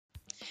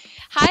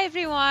Hi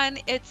everyone,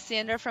 it's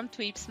Sandra from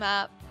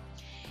Tweepsmap.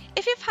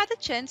 If you've had the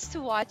chance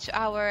to watch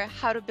our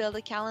How to Build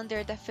a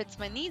Calendar That Fits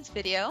My Needs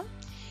video,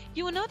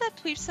 you will know that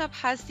Tweepsmap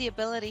has the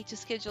ability to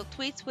schedule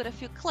tweets with a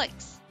few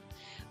clicks,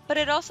 but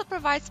it also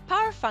provides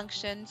power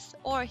functions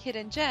or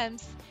hidden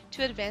gems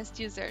to advanced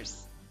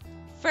users.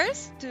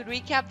 First, to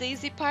recap the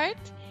easy part,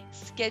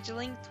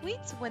 scheduling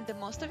tweets when the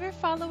most of your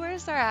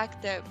followers are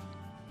active.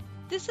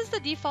 This is the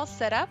default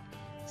setup,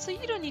 so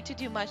you don't need to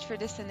do much for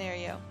this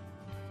scenario.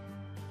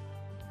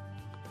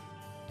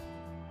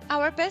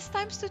 Our best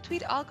times to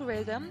tweet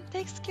algorithm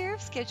takes care of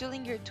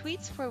scheduling your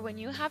tweets for when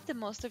you have the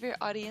most of your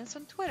audience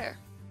on Twitter.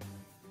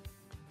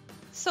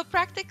 So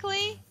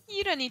practically,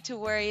 you don't need to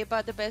worry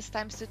about the best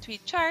times to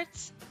tweet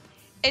charts.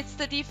 It's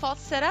the default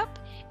setup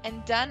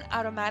and done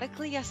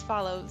automatically as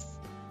follows.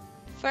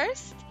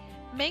 First,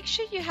 make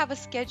sure you have a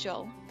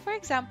schedule, for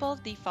example,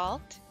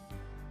 default,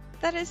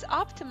 that is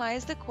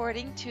optimized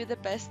according to the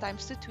best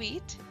times to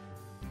tweet,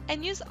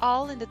 and use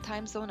all in the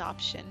time zone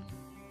option.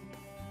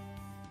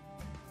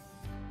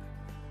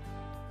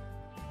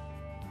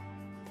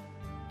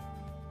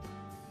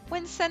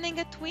 When sending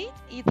a tweet,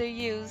 either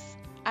use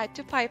Add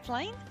to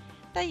Pipeline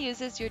that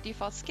uses your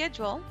default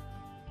schedule,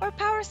 or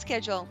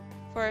PowerSchedule.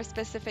 For a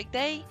specific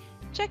day,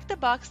 check the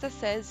box that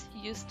says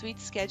Use Tweet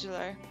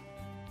Scheduler.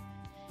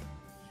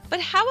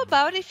 But how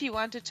about if you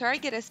want to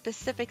target a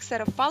specific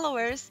set of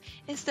followers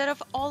instead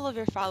of all of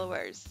your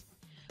followers?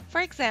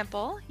 For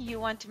example, you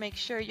want to make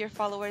sure your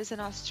followers in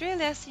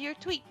Australia see your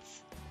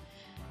tweets.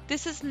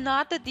 This is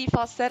not the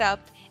default setup,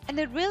 and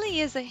it really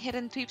is a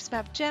hidden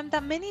Tweepsmap gem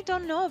that many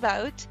don't know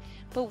about,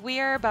 but we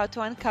are about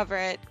to uncover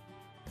it.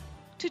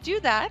 To do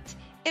that,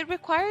 it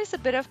requires a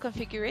bit of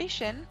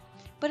configuration,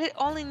 but it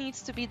only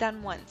needs to be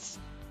done once.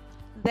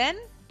 Then,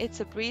 it's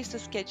a breeze to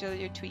schedule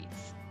your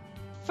tweets.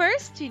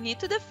 First, you need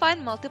to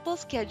define multiple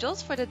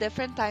schedules for the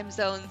different time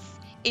zones.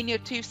 In your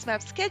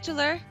Tweepsmap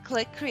scheduler,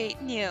 click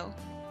Create New.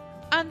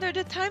 Under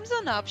the time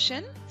zone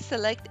option,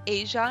 select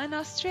Asia and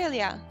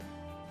Australia.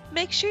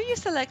 Make sure you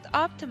select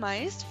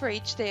Optimized for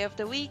each day of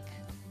the week.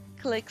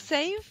 Click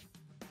Save,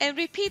 and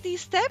repeat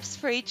these steps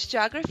for each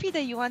geography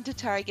that you want to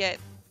target.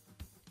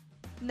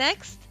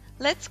 Next,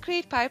 let's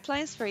create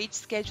pipelines for each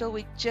schedule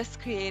we just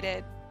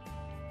created.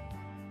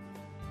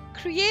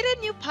 Create a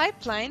new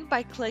pipeline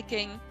by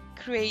clicking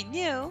Create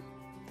New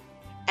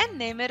and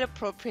name it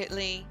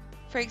appropriately.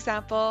 For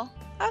example,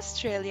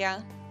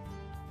 Australia.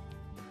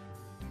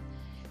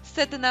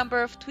 Set the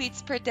number of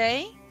tweets per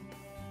day.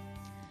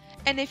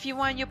 And if you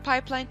want your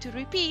pipeline to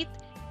repeat,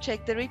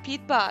 check the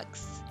repeat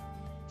box.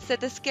 Set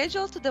the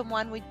schedule to the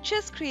one we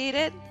just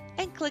created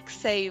and click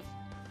Save.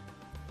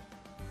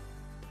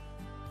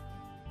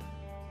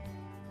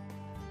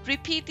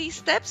 Repeat these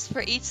steps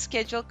for each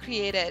schedule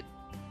created.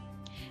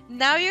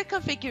 Now your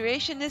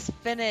configuration is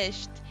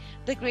finished.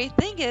 The great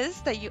thing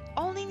is that you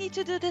only need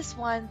to do this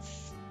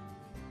once.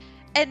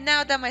 And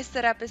now that my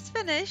setup is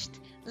finished,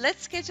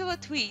 let's schedule a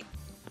tweet.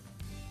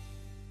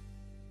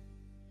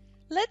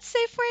 Let's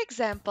say, for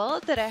example,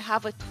 that I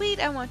have a tweet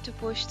I want to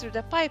push through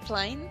the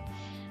pipeline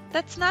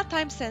that's not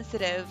time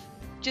sensitive,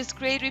 just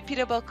great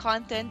repeatable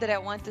content that I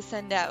want to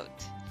send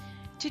out.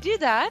 To do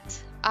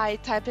that, I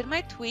type in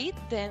my tweet,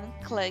 then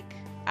click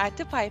Add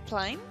to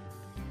Pipeline,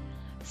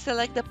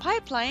 select the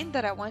pipeline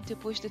that I want to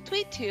push the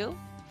tweet to,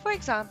 for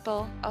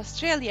example,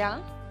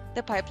 Australia,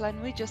 the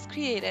pipeline we just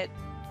created.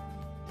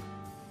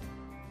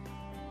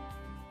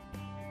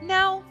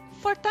 Now,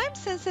 for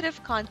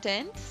time-sensitive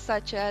content,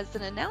 such as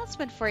an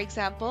announcement for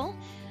example,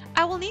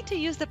 I will need to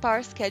use the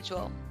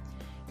PowerSchedule.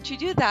 To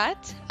do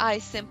that, I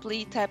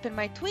simply type in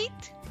my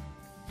tweet,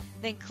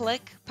 then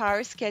click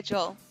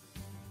PowerSchedule.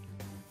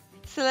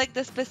 Select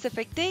the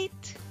specific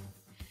date,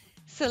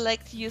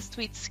 select Use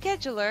Tweet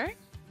Scheduler,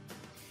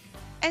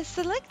 and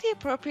select the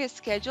appropriate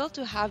schedule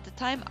to have the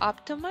time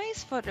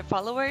optimized for the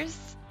followers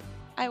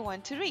I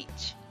want to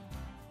reach.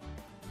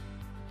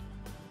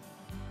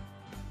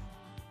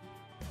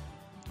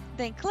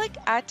 Then click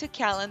Add to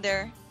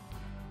Calendar.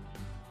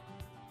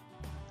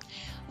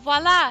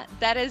 Voila!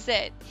 That is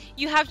it.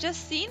 You have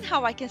just seen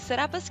how I can set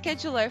up a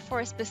scheduler for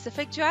a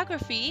specific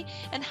geography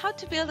and how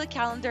to build a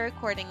calendar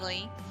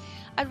accordingly.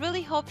 I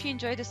really hope you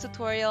enjoyed this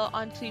tutorial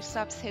on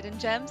Tweepsmap's hidden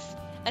gems.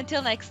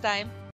 Until next time.